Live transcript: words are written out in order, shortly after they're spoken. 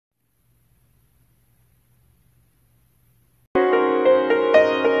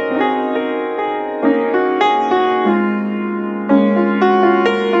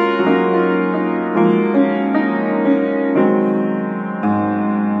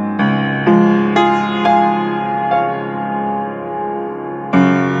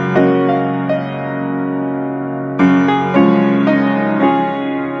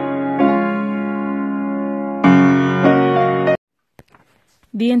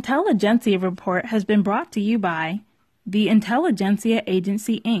The Intelligentsia Report has been brought to you by the Intelligentsia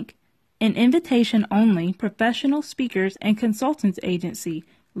Agency, Inc., an invitation-only professional speakers and consultants agency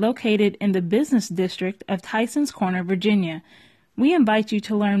located in the business district of Tysons Corner, Virginia. We invite you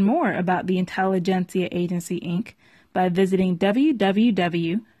to learn more about the Intelligentsia Agency, Inc. by visiting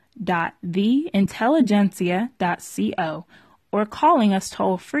www.theintelligentsia.co or calling us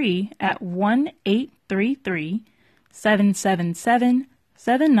toll-free at 1-833-777-7993.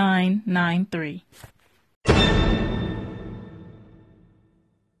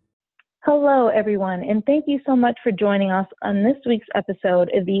 Hello, everyone, and thank you so much for joining us on this week's episode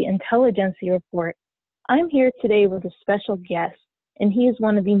of the Intelligentsia Report. I'm here today with a special guest, and he is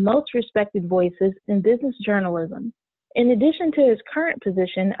one of the most respected voices in business journalism. In addition to his current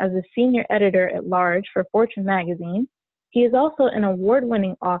position as a senior editor-at-large for Fortune magazine, he is also an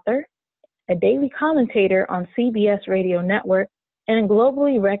award-winning author, a daily commentator on CBS Radio Network, and a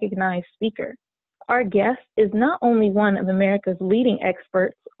globally recognized speaker. Our guest is not only one of America's leading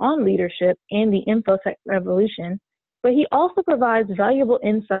experts on leadership and the infosec revolution, but he also provides valuable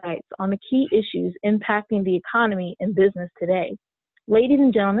insights on the key issues impacting the economy and business today. Ladies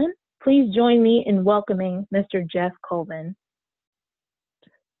and gentlemen, please join me in welcoming Mr. Geoff Colvin.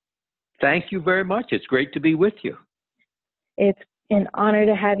 Thank you very much. It's great to be with you. It's an honor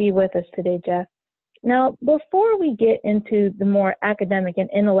to have you with us today, Geoff. Now, before we get into the more academic and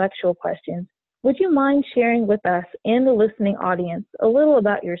intellectual questions, would you mind sharing with us and the listening audience a little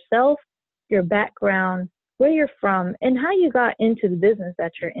about yourself, your background, where you're from, and how you got into the business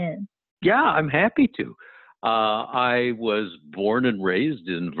that you're in? Yeah, I'm happy to. I was born and raised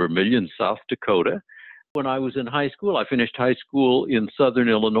in Vermilion, South Dakota. When I was in high school, I finished high school in Southern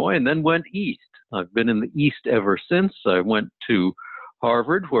Illinois and then went east. I've been in the East ever since. I went to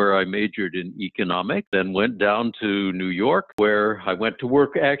Harvard, where I majored in economics, then went down to New York, where I went to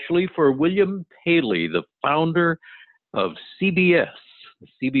work actually for William Paley, the founder of CBS, the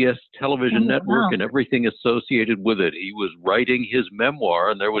CBS television network, and everything associated with it. He was writing his memoir,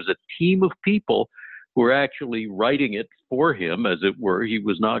 and there was a team of people who were actually writing it for him, as it were. He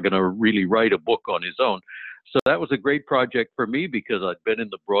was not going to really write a book on his own. So that was a great project for me because I'd been in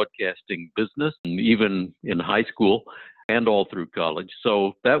the broadcasting business, and even in high school and all through college.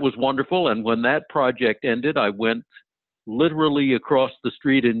 So that was wonderful. And when that project ended, I went literally across the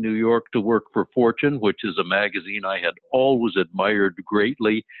street in New York to work for Fortune, which is a magazine I had always admired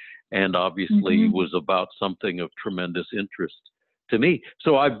greatly and obviously was about something of tremendous interest to me.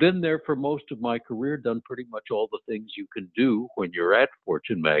 So I've been there for most of my career, done pretty much all the things you can do when you're at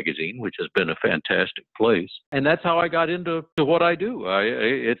Fortune magazine, which has been a fantastic place. And that's how I got into what I do.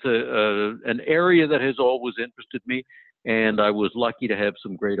 It's an area that has always interested me, and I was lucky to have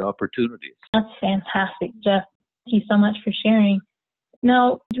some great opportunities. That's fantastic, Geoff. Thank you so much for sharing.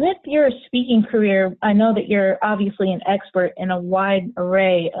 Now, with your speaking career, I know that you're obviously an expert in a wide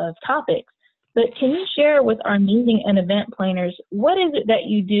array of topics, but can you share with our meeting and event planners, what is it that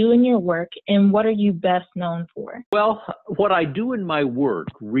you do in your work and what are you best known for? Well, what I do in my work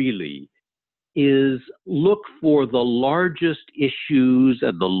really is look for the largest issues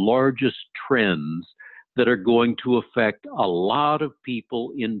and the largest trends that are going to affect a lot of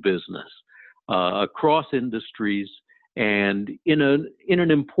people in business, across industries, and in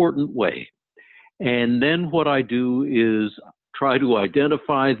an important way. And then what I do is try to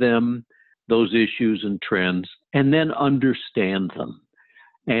identify them, those issues and trends, and then understand them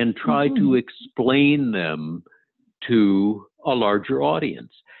and try to explain them to a larger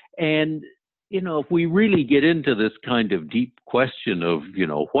audience. And, if we really get into this kind of deep question of,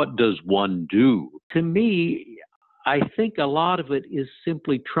 what does one do? To me, I think a lot of it is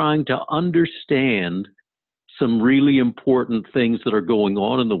simply trying to understand some really important things that are going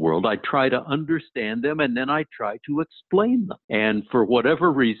on in the world. I try to understand them, and then I try to explain them. And for whatever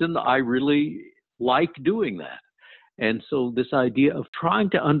reason, I really like doing that. And so this idea of trying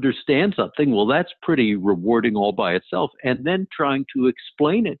to understand something, well, that's pretty rewarding all by itself. And then trying to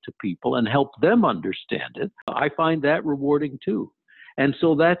explain it to people and help them understand it, I find that rewarding too. And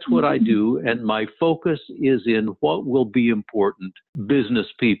so that's what I do. And my focus is in what will be important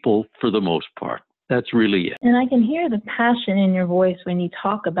business people for the most part. That's really it. And I can hear the passion in your voice when you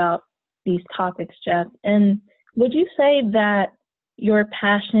talk about these topics, Geoff. And would you say that your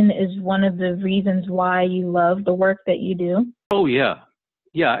passion is one of the reasons why you love the work that you do? Oh, yeah.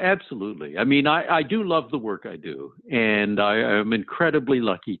 Yeah, absolutely. I mean, I do love the work I do, and I am incredibly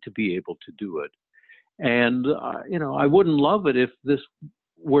lucky to be able to do it. And, I wouldn't love it if this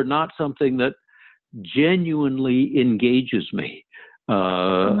were not something that genuinely engages me.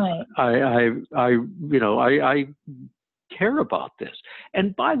 Right. I care about this.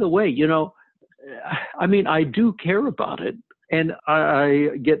 And by the way, I mean, I do care about it. And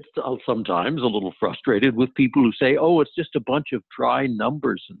I get sometimes a little frustrated with people who say, oh, it's just a bunch of dry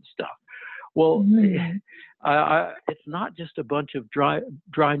numbers and stuff. Well, it's not just a bunch of dry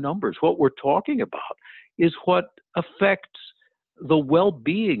numbers. What we're talking about is what affects the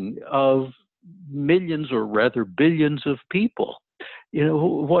well-being of millions, or rather billions, of people.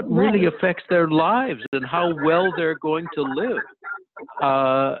 What really affects their lives and how well they're going to live.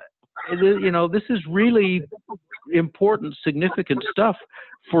 This is really important, significant stuff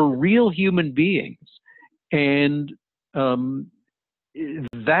for real human beings. And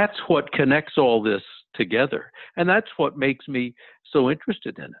that's what connects all this together. And that's what makes me so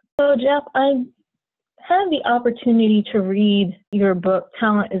interested in it. So, Geoff, I had the opportunity to read your book,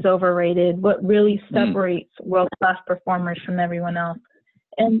 Talent is Overrated, What Really Separates World-Class Performers from Everyone Else.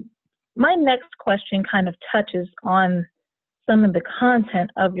 And my next question kind of touches on some of the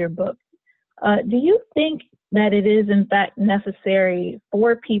content of your book. Do you think that it is, in fact, necessary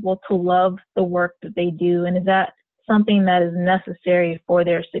for people to love the work that they do? And is that something that is necessary for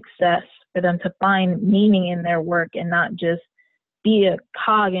their success, for them to find meaning in their work and not just be a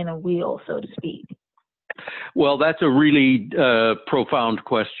cog in a wheel, so to speak? Well, that's a really profound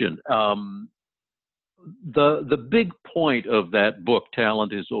question. The big point of that book,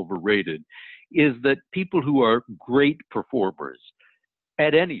 Talent is Overrated, is that people who are great performers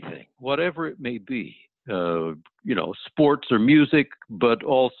at anything, whatever it may be, sports or music, but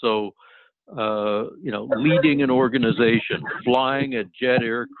also, leading an organization, flying a jet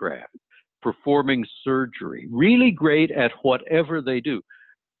aircraft, performing surgery, really great at whatever they do.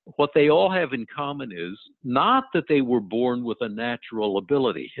 What they all have in common is not that they were born with a natural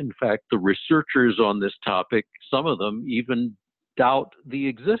ability. In fact, the researchers on this topic, some of them even doubt the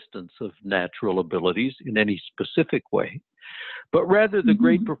existence of natural abilities in any specific way. But rather, the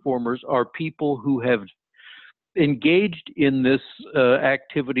great performers are people who have engaged in this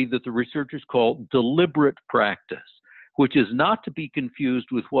activity that the researchers call deliberate practice, which is not to be confused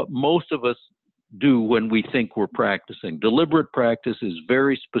with what most of us do when we think we're practicing. Deliberate practice is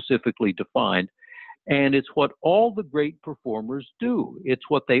very specifically defined, and it's what all the great performers do. It's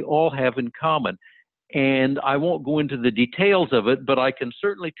what they all have in common. And I won't go into the details of it, but I can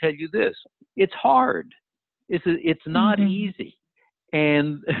certainly tell you this. It's hard. It's not easy.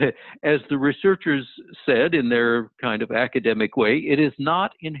 And as the researchers said in their kind of academic way, it is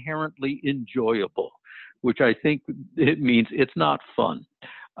not inherently enjoyable, which I think it means it's not fun.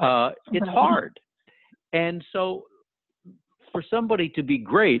 It's hard. And so for somebody to be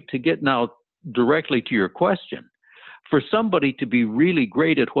great, to get now directly to your question, for somebody to be really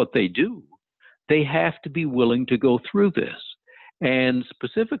great at what they do, they have to be willing to go through this. And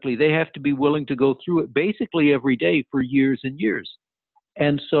specifically, they have to be willing to go through it basically every day for years and years.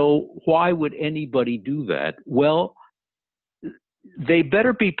 And so why would anybody do that? Well, they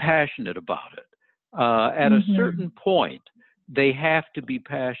better be passionate about it. At a certain point, they have to be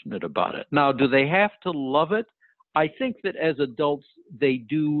passionate about it. Now, do they have to love it? I think that as adults, they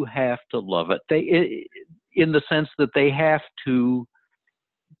do have to love it. In the sense that they have to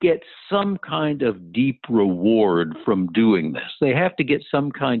get some kind of deep reward from doing this. They have to get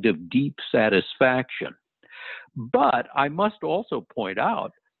some kind of deep satisfaction. But I must also point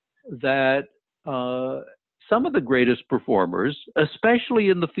out that some of the greatest performers, especially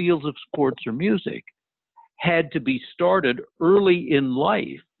in the fields of sports or music, had to be started early in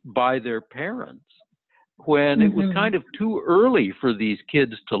life by their parents when it was kind of too early for these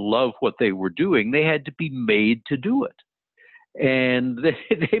kids to love what they were doing. They had to be made to do it. And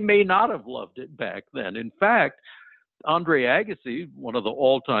they may not have loved it back then. In fact, Andre Agassi, one of the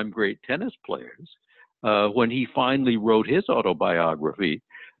all-time great tennis players, when he finally wrote his autobiography,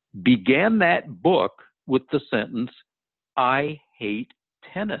 began that book with the sentence, "I hate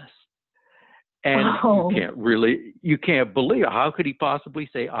tennis." And you can't believe it. How could he possibly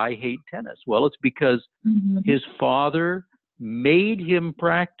say, "I hate tennis"? Well, it's because his father made him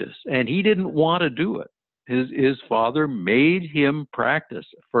practice, and he didn't want to do it. His father made him practice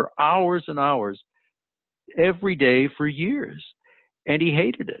for hours and hours every day for years, and he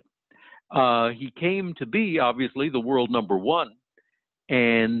hated it. He came to be, obviously, the world number one,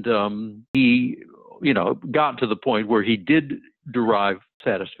 and he, got to the point where he did derive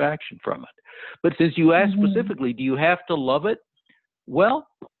satisfaction from it. But since you asked specifically, do you have to love it? Well,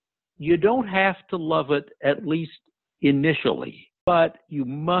 you don't have to love it, at least initially, but you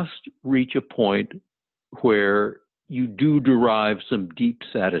must reach a point where you do derive some deep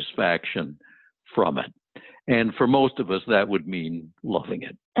satisfaction from it. And for most of us, that would mean loving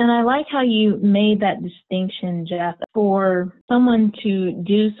it. And I like how you made that distinction, Geoff. For someone to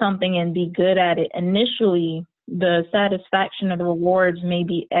do something and be good at it, initially, the satisfaction or the rewards may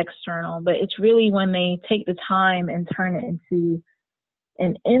be external, but it's really when they take the time and turn it into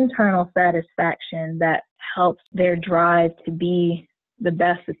an internal satisfaction that helps their drive to be the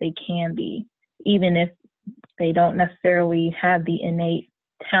best that they can be, even if they don't necessarily have the innate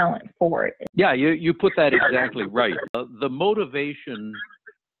talent for it. Yeah, you put that exactly right. The motivation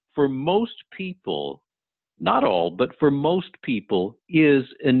for most people, not all, but for most people, is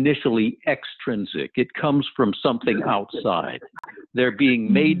initially extrinsic. It comes from something outside. They're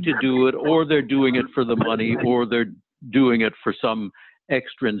being made to do it, or they're doing it for the money, or they're doing it for some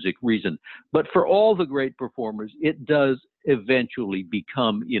extrinsic reason. But for all the great performers, it does eventually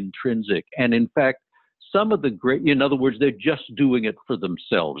become intrinsic. And in fact, some of the great, in other words, they're just doing it for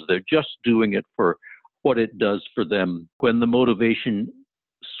themselves. They're just doing it for what it does for them. When the motivation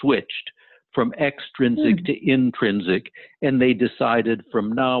switched from extrinsic to intrinsic, and they decided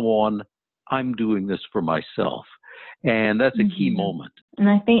from now on, I'm doing this for myself. And that's a key moment. And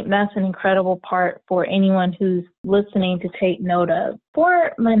I think that's an incredible part for anyone who's listening to take note of.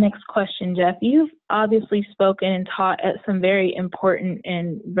 For my next question, Geoff, you've obviously spoken and taught at some very important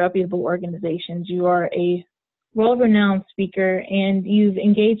and reputable organizations. You are a world-renowned speaker, and you've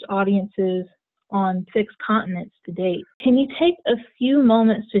engaged audiences on 6 continents to date. Can you take a few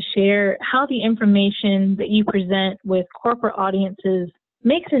moments to share how the information that you present with corporate audiences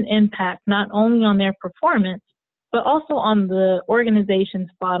makes an impact not only on their performance, but also on the organization's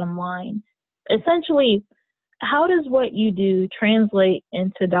bottom line? Essentially, how does what you do translate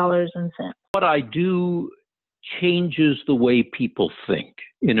into dollars and cents? What I do changes the way people think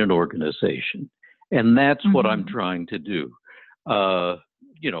in an organization, and that's what I'm trying to do.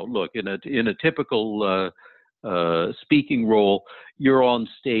 Look, in a typical speaking role, you're on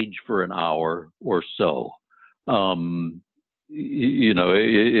stage for an hour or so.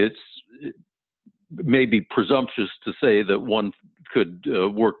 It's maybe presumptuous to say that one could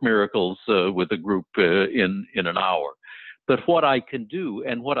work miracles with a group in an hour. But what I can do,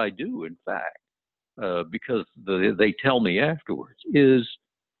 and what I do, in fact, because they tell me afterwards, is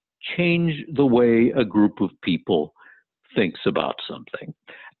change the way a group of people thinks about something,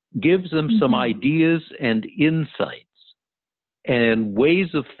 gives them some ideas and insights and ways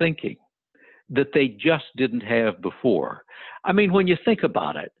of thinking that they just didn't have before. I mean, when you think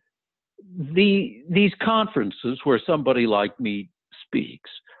about it, these conferences where somebody like me speaks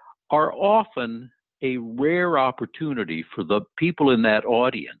are often a rare opportunity for the people in that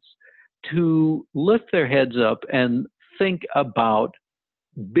audience to lift their heads up and think about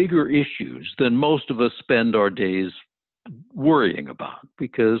bigger issues than most of us spend our days worrying about,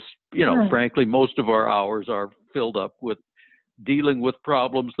 because, frankly, most of our hours are filled up with dealing with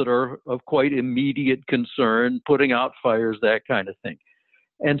problems that are of quite immediate concern, putting out fires, that kind of thing.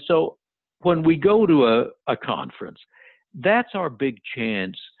 And so when we go to a conference, that's our big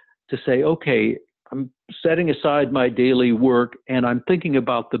chance to say, okay, I'm setting aside my daily work and I'm thinking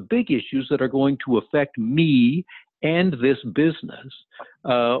about the big issues that are going to affect me and this business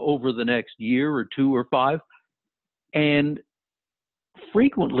over the next year or 2 or 5. And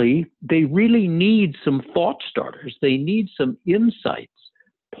frequently, they really need some thought starters. They need some insights,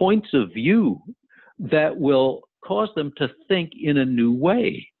 points of view that will cause them to think in a new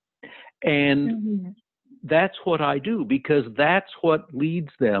way. And that's what I do, because that's what leads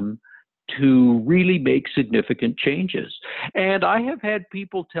them to really make significant changes. And I have had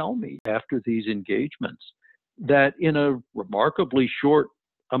people tell me after these engagements that in a remarkably short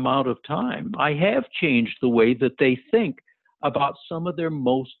amount of time, I have changed the way that they think about some of their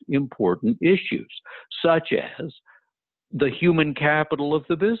most important issues, such as the human capital of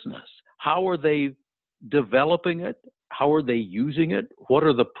the business. How are they developing it? How are they using it? What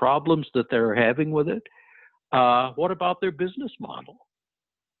are the problems that they're having with it? What about their business model?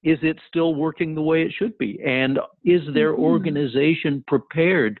 Is it still working the way it should be? And is their organization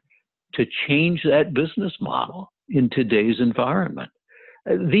prepared to change that business model in today's environment?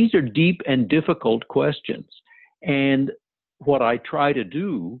 These are deep and difficult questions. And what I try to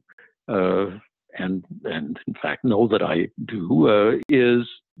do, and in fact know that I do, is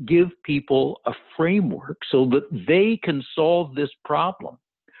give people a framework so that they can solve this problem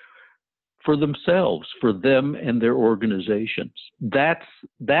for themselves, for them and their organizations. That's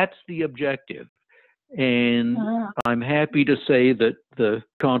the objective. And I'm happy to say that the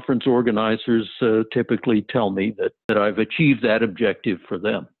conference organizers typically tell me that I've achieved that objective for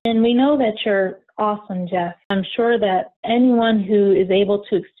them. And we know that you're Awesome, Geoff. I'm sure that anyone who is able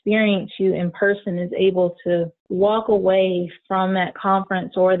to experience you in person is able to walk away from that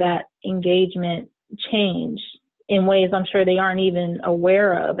conference or that engagement changed in ways I'm sure they aren't even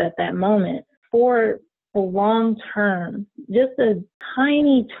aware of at that moment. For the long term, just a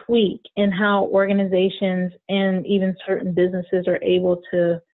tiny tweak in how organizations and even certain businesses are able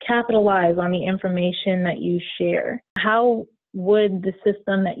to capitalize on the information that you share. How would the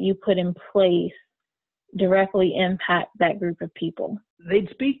system that you put in place directly impact that group of people? They'd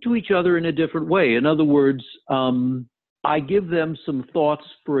speak to each other in a different way. In other words, I give them some thoughts,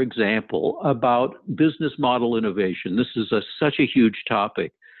 for example, about business model innovation. This is such a huge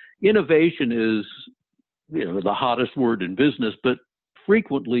topic. Innovation is, the hottest word in business, but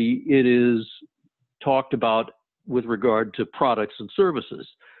frequently it is talked about with regard to products and services.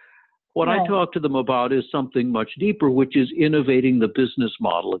 What I talk to them about is something much deeper, which is innovating the business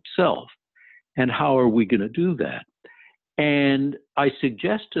model itself. And how are we going to do that? And I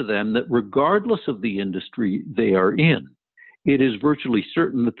suggest to them that regardless of the industry they are in, it is virtually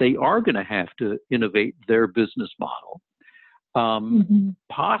certain that they are going to have to innovate their business model,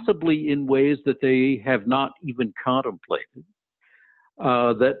 possibly in ways that they have not even contemplated.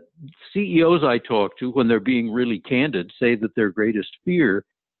 That CEOs I talk to, when they're being really candid, say that their greatest fear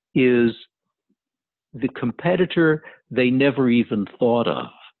is the competitor they never even thought of.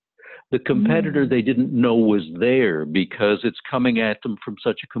 The competitor they didn't know was there because it's coming at them from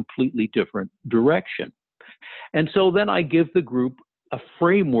such a completely different direction. And so then I give the group a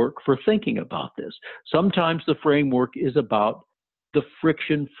framework for thinking about this. Sometimes the framework is about the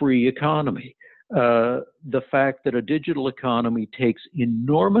friction-free economy, the fact that a digital economy takes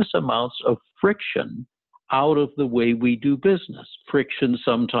enormous amounts of friction out of the way we do business. Friction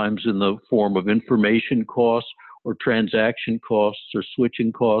sometimes in the form of information costs, or transaction costs or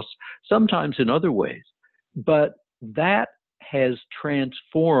switching costs, sometimes in other ways. But that has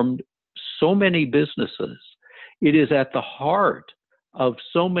transformed so many businesses. It is at the heart of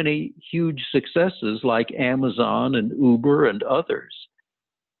so many huge successes like Amazon and Uber and others.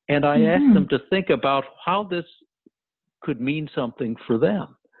 And I asked them to think about how this could mean something for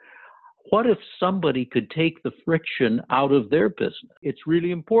them. What if somebody could take the friction out of their business? It's really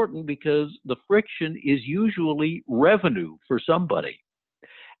important because the friction is usually revenue for somebody.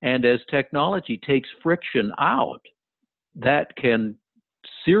 And as technology takes friction out, that can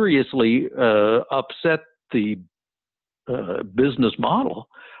seriously upset the business model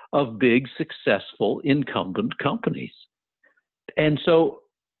of big, successful incumbent companies. And so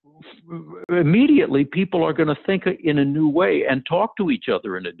immediately people are going to think in a new way and talk to each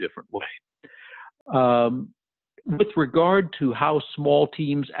other in a different way. With regard to how small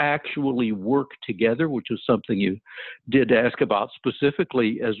teams actually work together, which is something you did ask about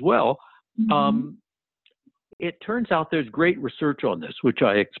specifically as well, it turns out there's great research on this, which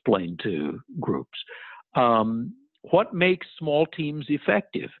I explained to groups. What makes small teams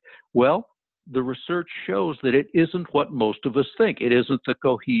effective? Well, the research shows that it isn't what most of us think. It isn't the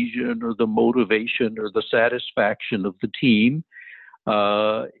cohesion or the motivation or the satisfaction of the team.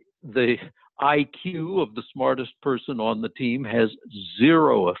 The IQ of the smartest person on the team has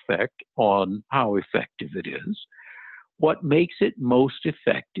zero effect on how effective it is. What makes it most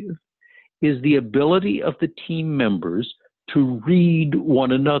effective is the ability of the team members to read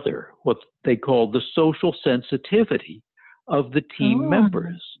one another, what they call the social sensitivity of the team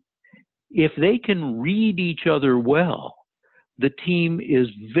members. If they can read each other well, the team is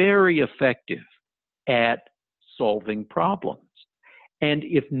very effective at solving problems. And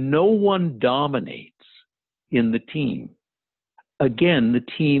if no one dominates in the team, again, the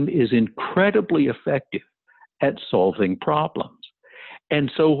team is incredibly effective at solving problems. And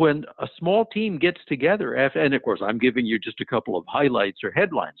so when a small team gets together, and of course, I'm giving you just a couple of highlights or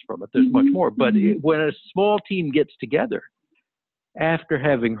headlines from it, there's much more, but when a small team gets together, after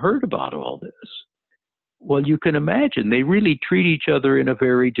having heard about all this, well, you can imagine they really treat each other in a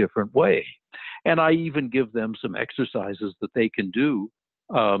very different way. And I even give them some exercises that they can do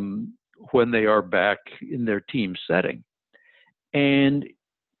when they are back in their team setting. And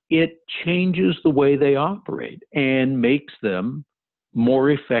it changes the way they operate and makes them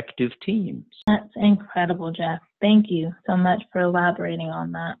more effective teams. That's incredible, Geoff. Thank you so much for elaborating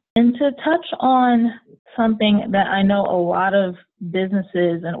on that. And to touch on something that I know a lot of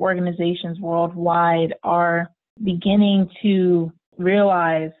businesses and organizations worldwide are beginning to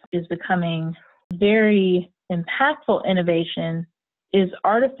realize is becoming very impactful innovation is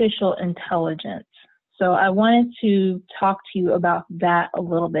artificial intelligence. So I wanted to talk to you about that a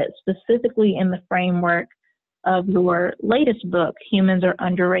little bit, specifically in the framework of your latest book, Humans Are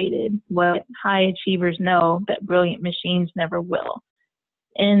Underrated, What High Achievers Know That Brilliant Machines Never Will.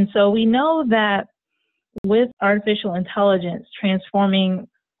 And so we know that with artificial intelligence transforming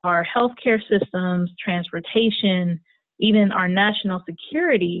our healthcare systems, transportation, even our national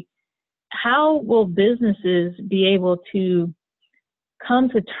security, how will businesses be able to come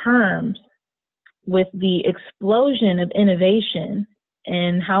to terms with the explosion of innovation,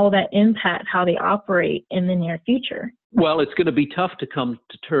 and how will that impact how they operate in the near future? Well, it's going to be tough to come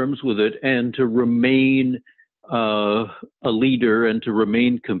to terms with it and to remain a leader and to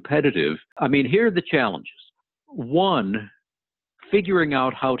remain competitive. I mean, here are the challenges. One, figuring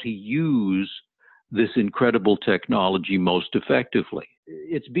out how to use this incredible technology most effectively.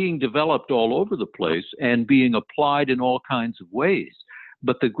 It's being developed all over the place and being applied in all kinds of ways.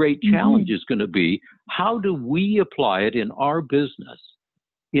 But the great challenge is going to be, how do we apply it in our business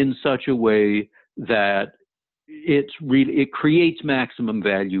in such a way that it creates maximum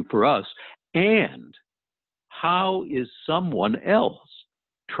value for us? And how is someone else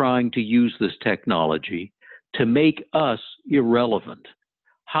trying to use this technology to make us irrelevant?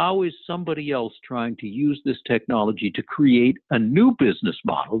 How is somebody else trying to use this technology to create a new business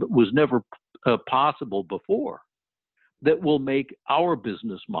model that was never possible before, that will make our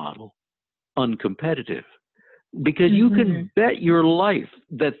business model uncompetitive? Because you can bet your life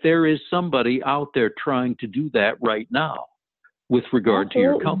that there is somebody out there trying to do that right now with regard to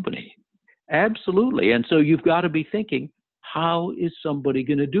your company. Absolutely. And so you've got to be thinking, how is somebody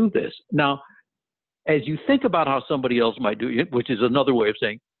going to do this? Now, as you think about how somebody else might do it, which is another way of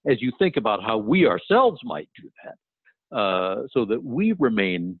saying, as you think about how we ourselves might do that, so that we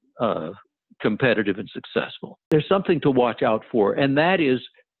remain competitive and successful, there's something to watch out for, and that is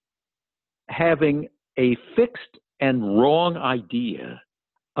having a fixed and wrong idea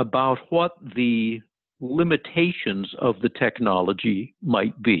about what the limitations of the technology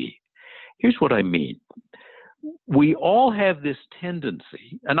might be. Here's what I mean. We all have this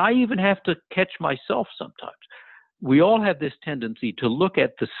tendency, and I even have to catch myself sometimes, we all have this tendency to look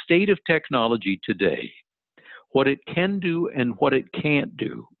at the state of technology today, what it can do and what it can't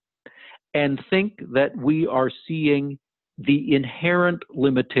do, and think that we are seeing the inherent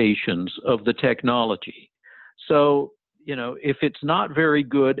limitations of the technology. So, if it's not very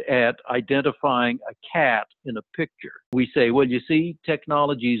good at identifying a cat in a picture, we say, well, you see,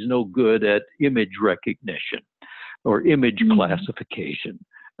 technology is no good at image recognition or image classification.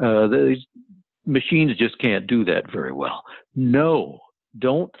 These machines just can't do that very well. No,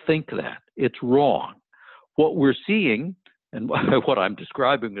 don't think that. It's wrong. What we're seeing, and what I'm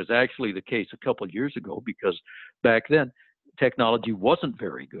describing is actually the case a couple of years ago, because back then technology wasn't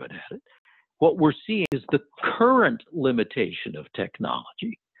very good at it. What we're seeing is the current limitation of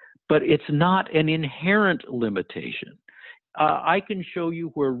technology, but it's not an inherent limitation. I can show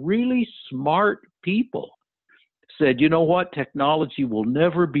you where really smart people said, you know what, technology will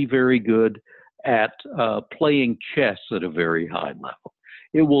never be very good at playing chess at a very high level.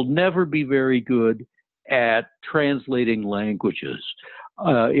 It will never be very good at translating languages.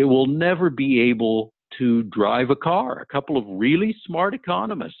 It will never be able to drive a car. A couple of really smart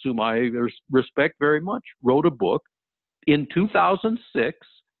economists whom I respect very much wrote a book in 2006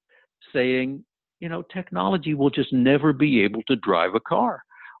 saying, technology will just never be able to drive a car.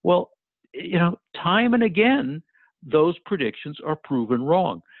 Well, time and again, those predictions are proven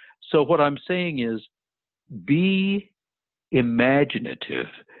wrong. So what I'm saying is, be imaginative.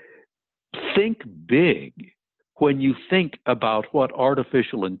 Think big when you think about what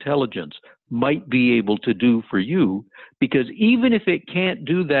artificial intelligence might be able to do for you, because even if it can't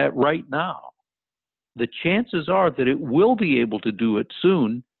do that right now, the chances are that it will be able to do it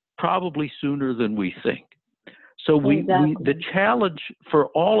soon, probably sooner than we think. So the challenge for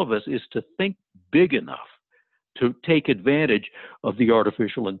all of us is to think big enough to take advantage of the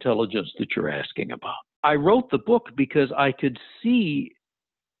artificial intelligence that you're asking about. I wrote the book because I could see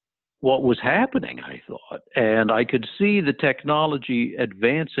what was happening, I thought, and I could see the technology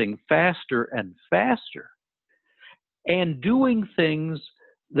advancing faster and faster and doing things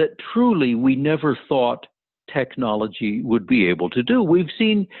that truly we never thought technology would be able to do. We've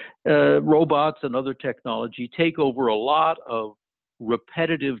seen robots and other technology take over a lot of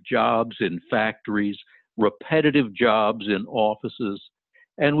repetitive jobs in factories, repetitive jobs in offices,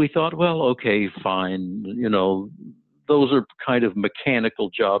 and we thought, well, okay, fine, those are kind of mechanical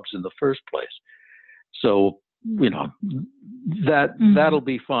jobs in the first place. So, that'll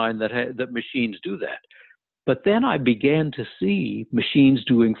be fine, that machines do that. But then I began to see machines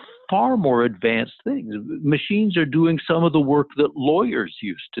doing far more advanced things. Machines are doing some of the work that lawyers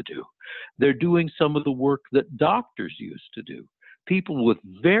used to do. They're doing some of the work that doctors used to do. People with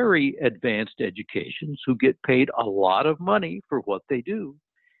very advanced educations who get paid a lot of money for what they do.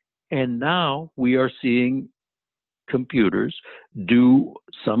 And now we are seeing computers do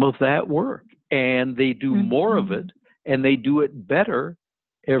some of that work, and they do more of it, and they do it better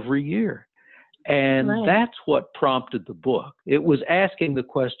every year. And that's what prompted the book. It was asking the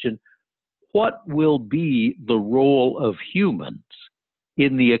question, what will be the role of humans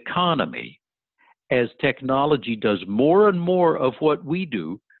in the economy as technology does more and more of what we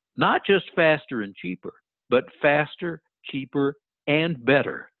do, not just faster and cheaper, but faster, cheaper, and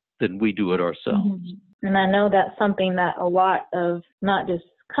better than we do it ourselves. And I know that's something that a lot of not just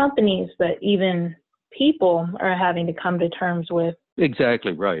companies, but even people are having to come to terms with.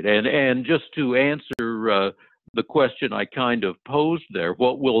 Exactly right. And just to answer the question I kind of posed there,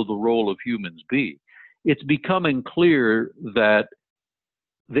 what will the role of humans be? It's becoming clear that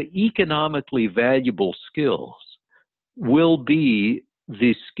the economically valuable skills will be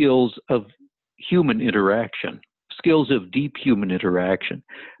the skills of human interaction, skills of deep human interaction,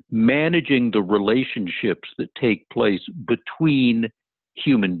 managing the relationships that take place between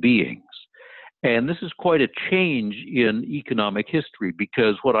human beings. And this is quite a change in economic history,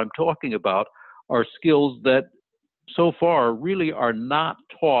 because what I'm talking about are skills that so far really are not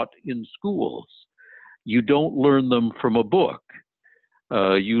taught in schools. You don't learn them from a book.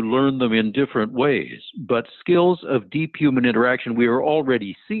 You learn them in different ways. But skills of deep human interaction we are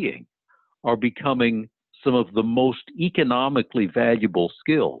already seeing are becoming some of the most economically valuable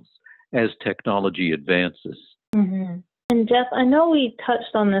skills as technology advances. And Geoff, I know we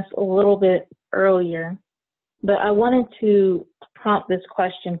touched on this a little bit earlier, but I wanted to prompt this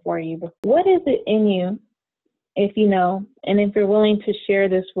question for you. What is it in you, if you know, and if you're willing to share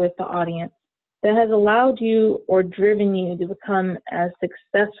this with the audience, that has allowed you or driven you to become as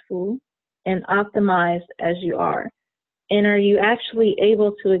successful and optimized as you are? And are you actually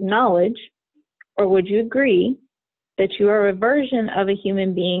able to acknowledge, or would you agree, that you are a version of a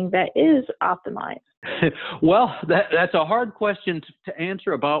human being that is optimized? Well, that's a hard question to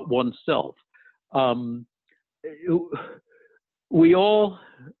answer about oneself. We all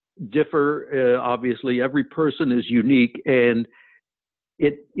differ, obviously. Every person is unique, and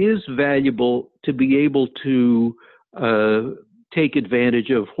it is valuable to be able to take advantage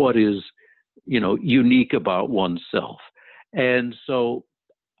of what is, unique about oneself. And so,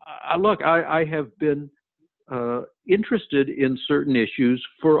 I have been interested in certain issues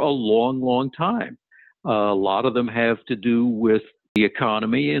for a long, long time. A lot of them have to do with the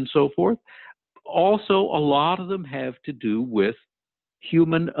economy and so forth. Also, a lot of them have to do with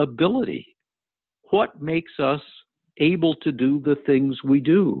human ability. What makes us able to do the things we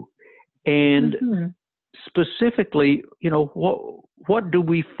do? And specifically, what do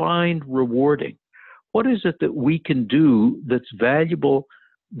we find rewarding? What is it that we can do that's valuable,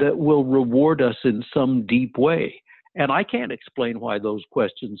 that will reward us in some deep way? And I can't explain why those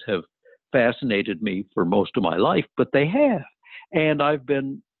questions have fascinated me for most of my life, but they have. And I've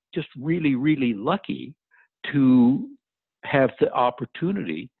been just really, really lucky to have the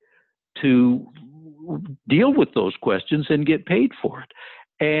opportunity to deal with those questions and get paid for it.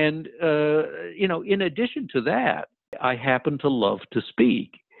 And, in addition to that, I happen to love to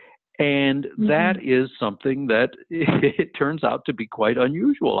speak. And that is something that it turns out to be quite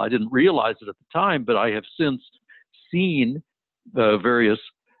unusual. I didn't realize it at the time, but I have since seen various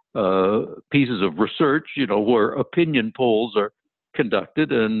pieces of research, where opinion polls are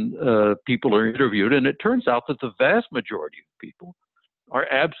conducted and people are interviewed. And it turns out that the vast majority of people are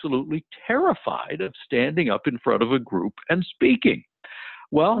absolutely terrified of standing up in front of a group and speaking.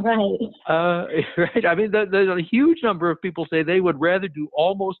 Well, right. I mean, there's a huge number of people say they would rather do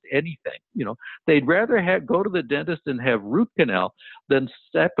almost anything. They'd rather go to the dentist and have root canal than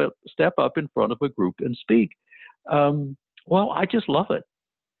step up in front of a group and speak. Well, I just love it.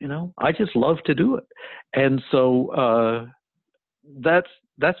 I just love to do it. And so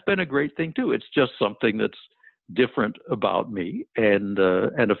that's been a great thing too. It's just something that's different about me and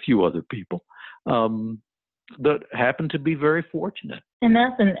a few other people that happen to be very fortunate. And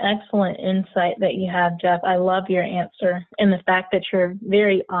that's an excellent insight that you have, Geoff. I love your answer and the fact that you're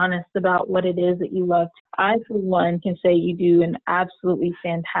very honest about what it is that you love. I, for one, can say you do an absolutely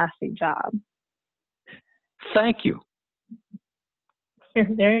fantastic job. Thank you.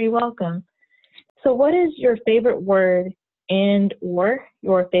 You're very welcome. So what is your favorite word and or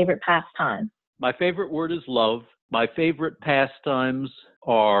your favorite pastime? My favorite word is love. My favorite pastimes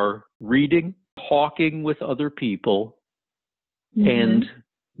are reading, talking with other people, and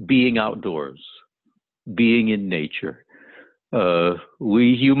being outdoors, being in nature.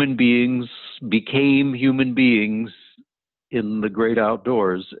 We human beings became human beings in the great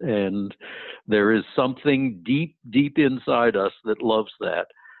outdoors, and there is something deep, deep inside us that loves that,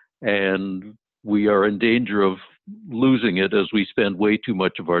 and we are in danger of losing it as we spend way too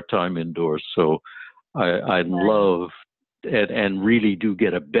much of our time indoors. So I love and really do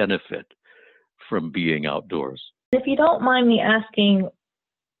get a benefit from being outdoors. If you don't mind me asking,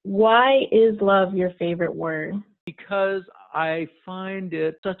 why is love your favorite word? Because I find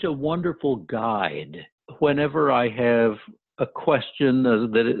it such a wonderful guide. Whenever I have a question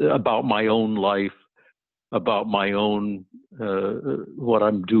about my own life, about my own, what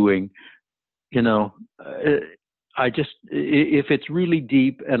I'm doing, I just, if it's really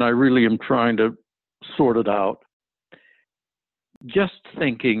deep and I really am trying to sort it out, just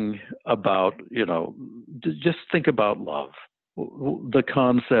thinking about, just think about love, the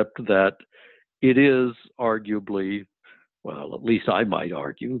concept that it is arguably, well, at least I might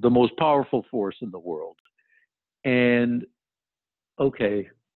argue, the most powerful force in the world. And okay,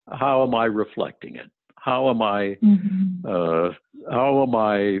 how am I reflecting it? How am I, how am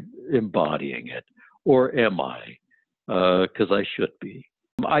I embodying it? Or am I? Because I should be.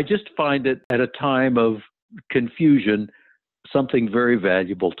 I just find it at a time of confusion, something very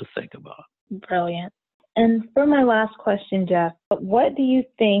valuable to think about. Brilliant. And for my last question, Geoff, what do you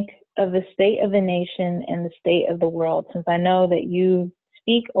think of the state of the nation and the state of the world? Since I know that you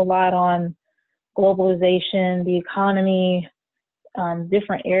speak a lot on globalization, the economy,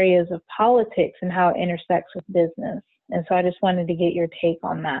 different areas of politics and how it intersects with business. And so I just wanted to get your take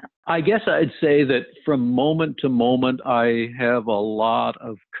on that. I guess I'd say that from moment to moment, I have a lot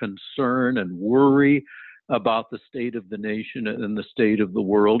of concern and worry about the state of the nation and the state of the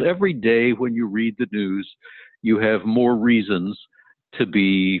world. Every day when you read the news, you have more reasons to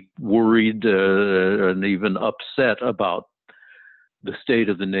be worried and even upset about the state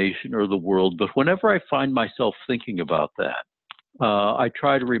of the nation or the world. But whenever I find myself thinking about that, I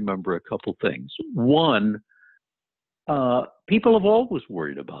try to remember a couple things. One, people have always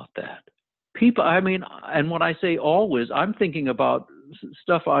worried about that. And when I say always, I'm thinking about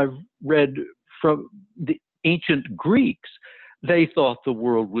stuff I've read from the ancient Greeks. They thought the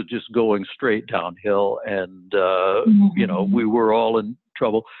world was just going straight downhill and, we were all in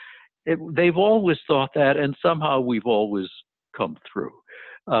trouble. They've always thought that, and somehow we've always come through.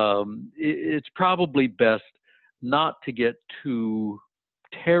 It's probably best not to get too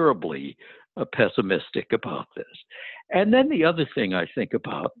terribly pessimistic about this. And then the other thing I think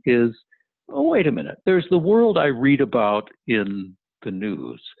about is, oh, wait a minute, there's the world I read about in the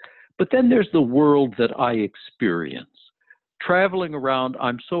news, but then there's the world that I experience. Traveling around,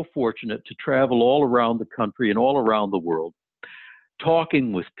 I'm so fortunate to travel all around the country and all around the world,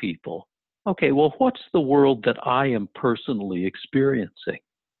 talking with people. Okay, well, what's the world that I am personally experiencing?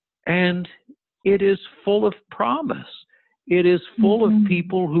 And it is full of promise. It is full of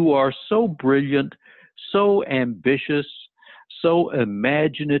people who are so brilliant, so ambitious, so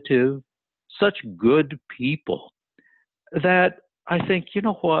imaginative, such good people that I think, you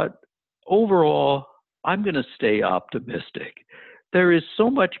know what, overall, I'm going to stay optimistic. There is so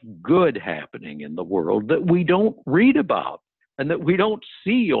much good happening in the world that we don't read about and that we don't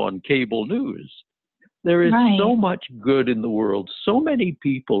see on cable news. There is so much good in the world, so many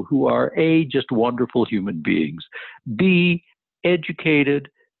people who are A, just wonderful human beings, B, educated,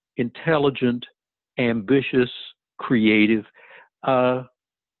 intelligent, ambitious, creative.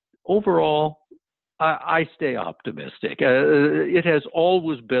 Overall, I stay optimistic. It has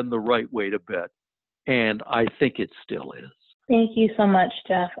always been the right way to bet, and I think it still is. Thank you so much,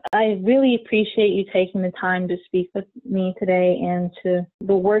 Geoff. I really appreciate you taking the time to speak with me today, and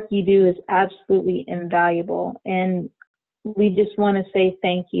the work you do is absolutely invaluable. And we just want to say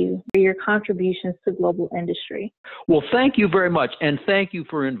thank you for your contributions to global industry. Well, thank you very much. And thank you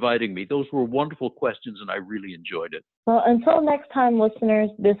for inviting me. Those were wonderful questions, and I really enjoyed it. Well, until next time, listeners,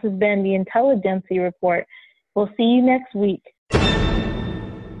 this has been the Intelligentsia Report. We'll see you next week.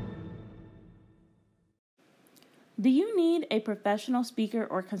 Do you need a professional speaker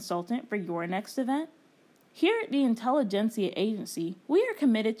or consultant for your next event? Here at the Intelligentsia Agency, we are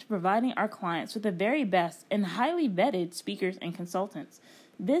committed to providing our clients with the very best and highly vetted speakers and consultants.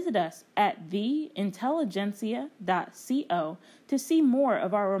 Visit us at theintelligentsia.co to see more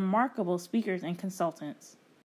of our remarkable speakers and consultants.